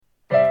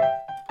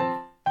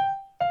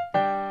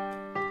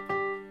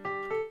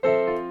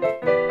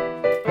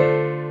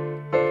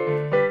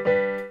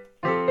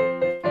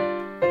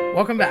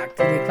Welcome back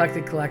to the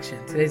Eclectic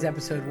Collection. Today's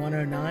episode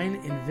 109,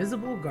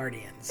 Invisible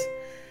Guardians.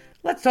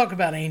 Let's talk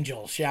about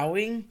angels, shall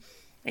we?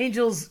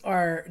 Angels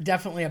are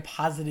definitely a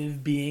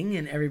positive being,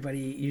 and everybody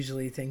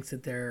usually thinks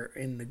that they're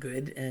in the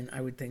good, and I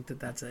would think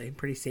that that's a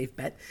pretty safe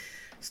bet.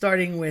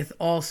 Starting with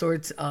all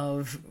sorts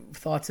of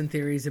thoughts and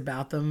theories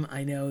about them.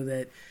 I know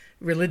that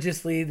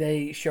religiously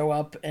they show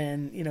up,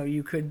 and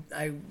you could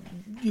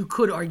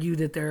argue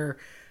that they're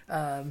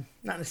not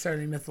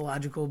necessarily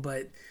mythological,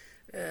 but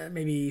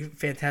maybe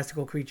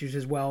fantastical creatures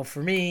as well.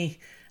 For me,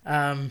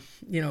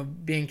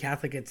 being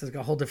Catholic, it's like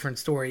a whole different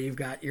story. You've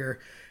got your,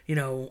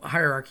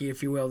 hierarchy,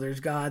 if you will. There's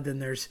God, then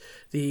there's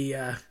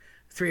the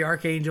three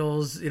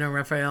archangels,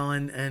 Raphael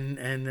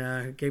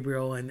and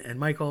Gabriel and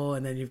Michael,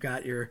 and then you've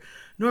got your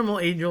normal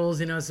angels,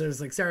 so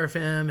there's like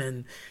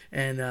seraphim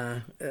and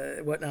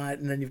whatnot,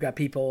 and then you've got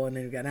people, and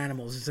then you've got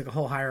animals. It's like a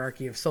whole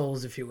hierarchy of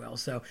souls, if you will.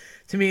 So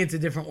to me, it's a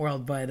different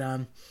world, but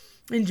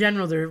in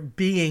general, they're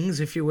beings,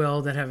 if you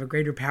will, that have a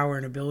greater power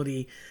and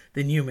ability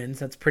than humans.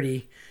 That's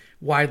pretty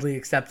widely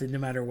accepted no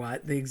matter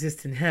what. They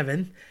exist in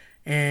heaven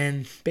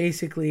and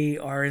basically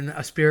are in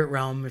a spirit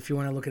realm, if you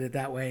want to look at it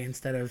that way,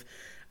 instead of,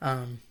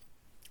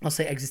 I'll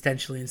say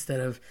existentially instead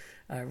of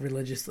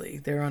religiously.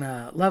 They're on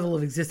a level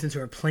of existence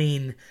or a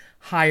plane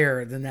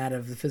higher than that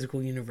of the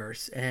physical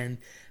universe. And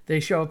they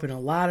show up in a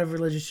lot of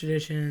religious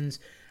traditions.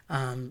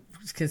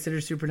 It's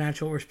considered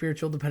supernatural or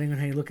spiritual, depending on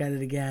how you look at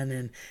it again.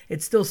 And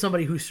it's still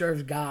somebody who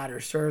serves God or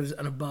serves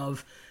an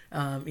above,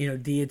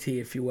 deity,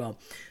 if you will.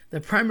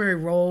 The primary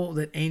role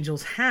that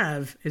angels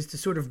have is to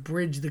sort of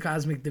bridge the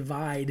cosmic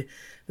divide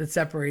that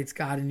separates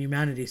God and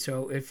humanity.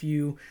 So if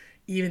you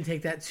even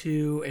take that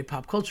to a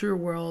pop culture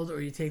world,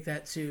 or you take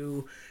that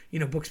to,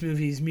 books,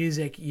 movies,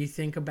 music, you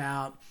think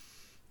about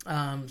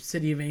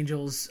City of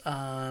Angels,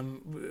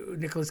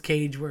 Nicolas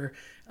Cage, where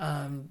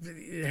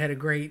it had a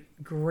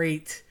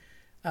great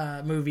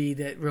movie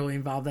that really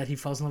involved that. He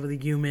falls in love with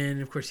a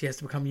human. Of course, he has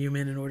to become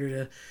human in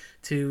order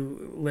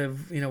to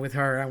live, with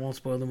her. I won't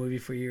spoil the movie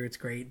for you. It's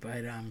great,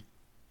 but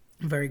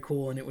very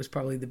cool. And it was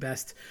probably the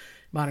best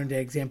modern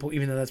day example,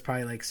 even though that's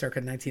probably like circa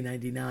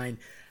 1999.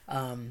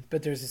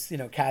 But there's this,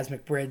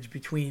 cosmic bridge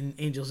between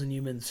angels and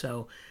humans.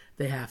 So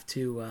they have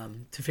to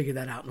figure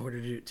that out in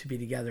order to be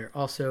together.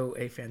 Also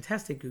a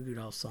fantastic Goo Goo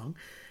Dolls song.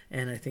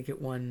 And I think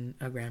it won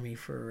a Grammy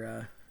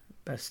for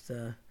best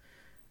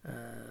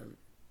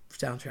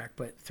soundtrack,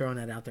 but throwing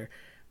that out there.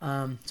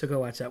 So go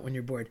watch that when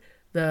you're bored.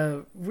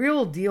 The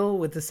real deal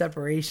with the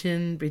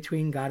separation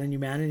between God and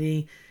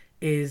humanity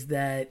is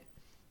that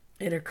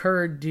it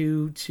occurred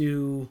due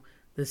to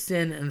the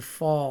sin and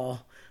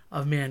fall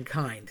of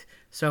mankind.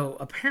 So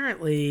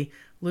apparently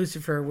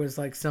Lucifer was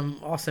like some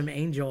awesome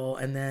angel,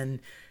 and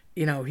then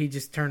he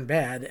just turned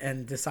bad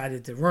and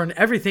decided to ruin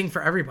everything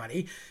for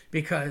everybody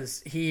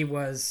because he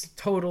was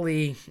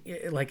totally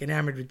like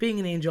enamored with being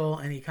an angel,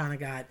 and he kind of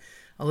got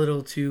a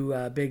little too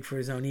big for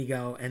his own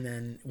ego and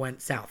then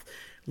went south,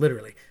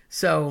 literally.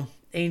 So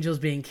angels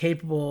being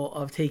capable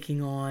of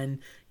taking on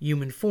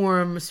human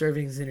form,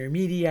 serving as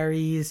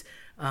intermediaries,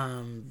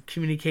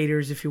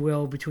 communicators, if you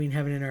will, between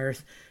heaven and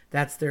earth.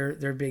 That's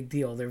their big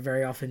deal. They're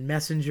very often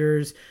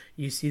messengers.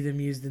 You see them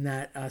used in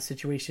that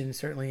situation,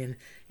 certainly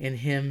in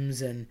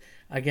hymns and,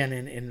 again,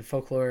 in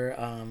folklore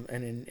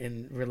and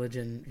in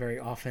religion very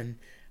often.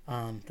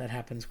 That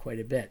happens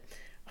quite a bit.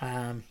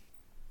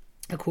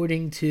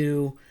 According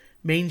to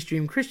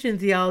mainstream Christian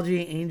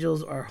theology,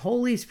 angels are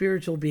holy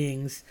spiritual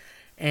beings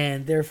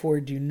and therefore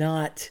do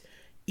not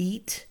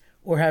eat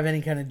or have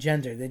any kind of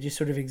gender. They just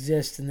sort of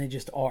exist and they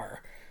just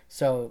are.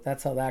 So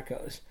that's how that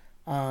goes.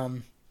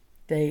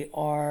 They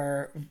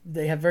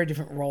have very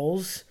different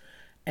roles,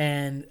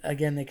 and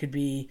again, they could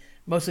be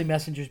mostly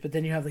messengers, but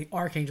then you have the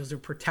archangels, they're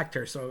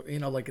protectors. So,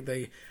 like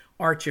the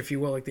arch, if you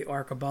will, like the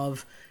ark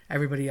above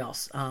everybody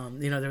else.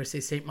 They would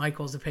say St.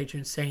 Michael's the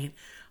patron saint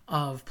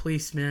of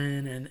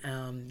policemen and,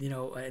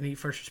 any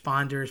first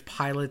responders,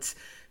 pilots,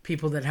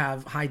 people that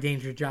have high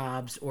danger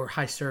jobs or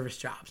high service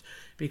jobs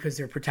because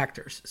they're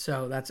protectors.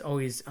 So that's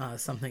always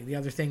something. The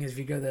other thing is if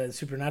you go the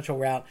supernatural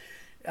route,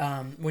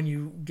 when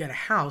you get a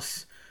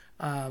house,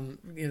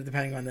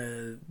 depending on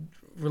the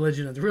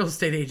religion of the real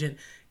estate agent,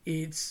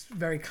 it's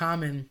very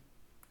common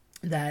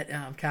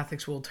that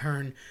Catholics will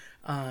turn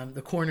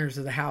the corners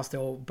of the house.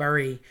 They'll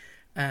bury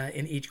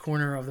in each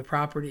corner of the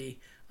property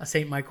a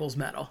St. Michael's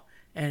medal.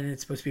 And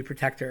it's supposed to be a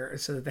protector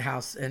so that the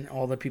house and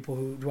all the people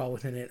who dwell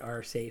within it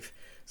are safe.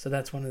 So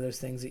that's one of those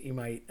things that you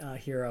might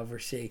hear of or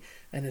see.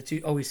 And it's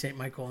always St.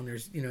 Michael, and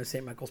there's,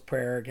 St. Michael's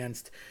prayer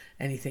against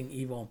anything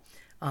evil.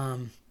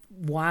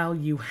 While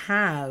you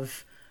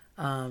have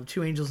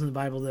two angels in the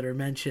Bible that are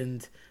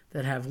mentioned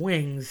that have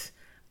wings,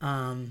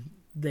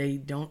 they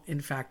don't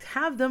in fact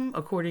have them,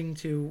 according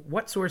to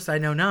what source I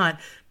know not,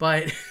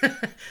 but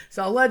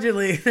so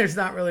allegedly there's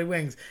not really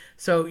wings.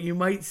 So you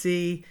might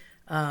see,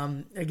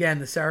 again,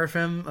 the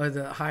seraphim or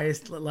the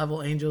highest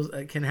level angels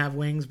can have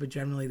wings, but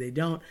generally they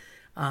don't.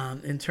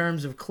 In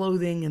terms of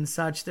clothing and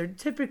such, they're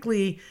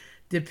typically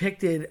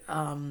depicted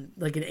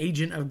like an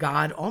agent of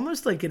God,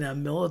 almost like in a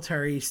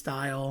military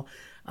style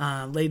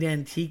late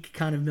antique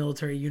kind of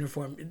military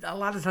uniform. A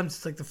lot of times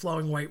it's like the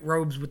flowing white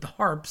robes with the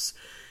harps,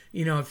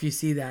 if you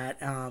see that.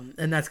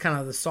 And that's kind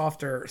of the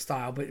softer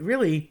style. But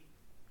really,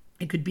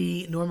 it could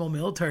be normal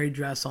military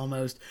dress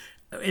almost,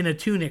 in a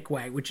tunic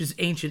way, which is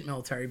ancient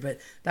military, but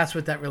that's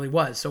what that really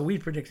was. So we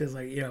predict as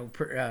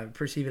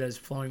perceive it as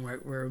flowing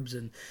white robes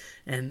and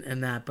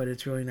that, but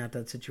it's really not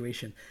that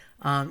situation.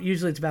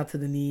 Usually it's about to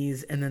the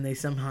knees, and then they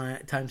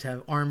sometimes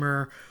have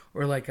armor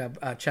or like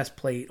a chest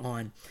plate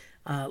on.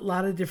 A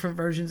lot of different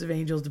versions of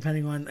angels,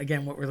 depending on,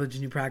 again, what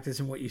religion you practice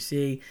and what you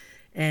see.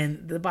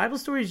 And the Bible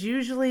stories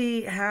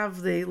usually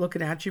have the look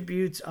and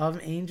attributes of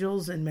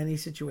angels in many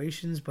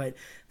situations, but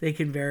they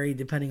can vary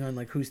depending on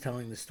like who's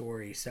telling the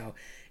story. So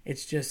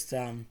it's just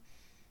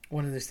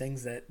one of those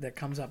things that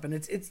comes up, and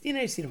it's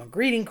you see them on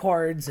greeting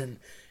cards and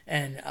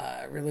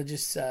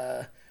religious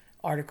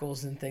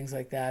articles and things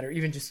like that, or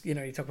even just you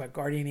talk about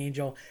guardian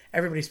angel.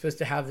 Everybody's supposed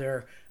to have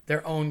their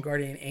own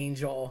guardian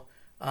angel.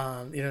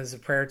 There's a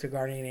prayer to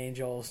guardian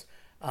angels.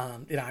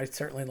 I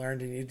certainly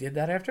learned, and you did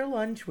that after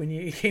lunch when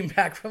you came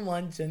back from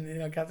lunch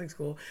and Catholic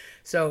school.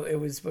 So it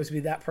was supposed to be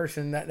that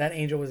person, that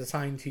angel was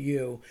assigned to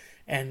you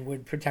and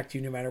would protect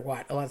you no matter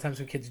what. A lot of times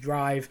when kids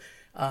drive,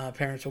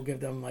 parents will give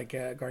them like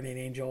a guardian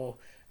angel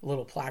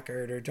little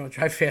placard, or don't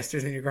drive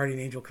faster than your guardian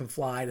angel can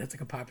fly. That's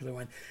like a popular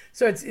one.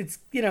 So it's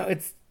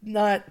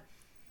not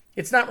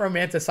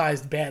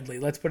romanticized badly.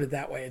 Let's put it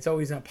that way. It's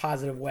always in a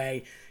positive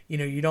way.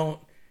 You don't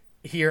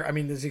hear,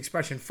 there's the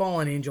expression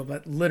fallen angel,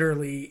 but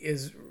literally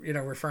is,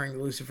 referring to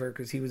Lucifer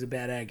because he was a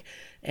bad egg.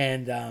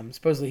 And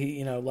supposedly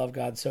he, loved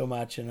God so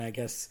much, and I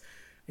guess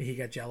he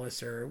got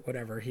jealous or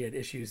whatever. He had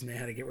issues and they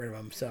had to get rid of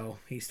him. So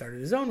he started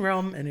his own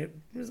realm, and it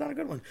was not a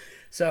good one.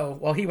 So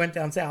while he went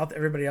down south,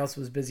 everybody else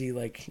was busy,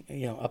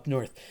 up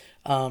north.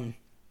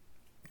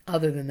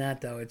 Other than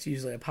that, though, it's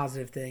usually a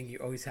positive thing. You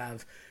always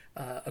have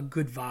a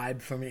good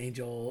vibe from an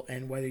angel,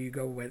 and whether you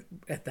go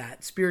at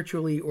that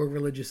spiritually or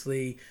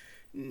religiously,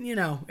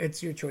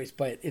 it's your choice,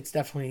 but it's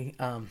definitely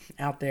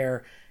out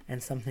there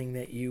and something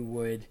that you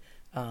would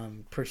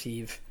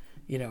perceive,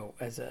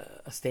 as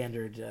a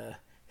standard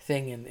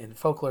thing in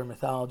folklore,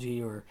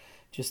 mythology, or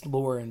just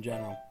lore in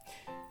general.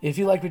 If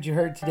you like what you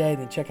heard today,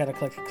 then check out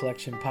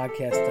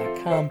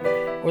eclecticcollectionpodcast.com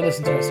or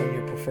listen to us on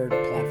your preferred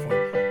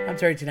platform. I'm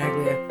Terry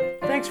Tenaglia.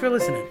 Thanks for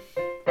listening.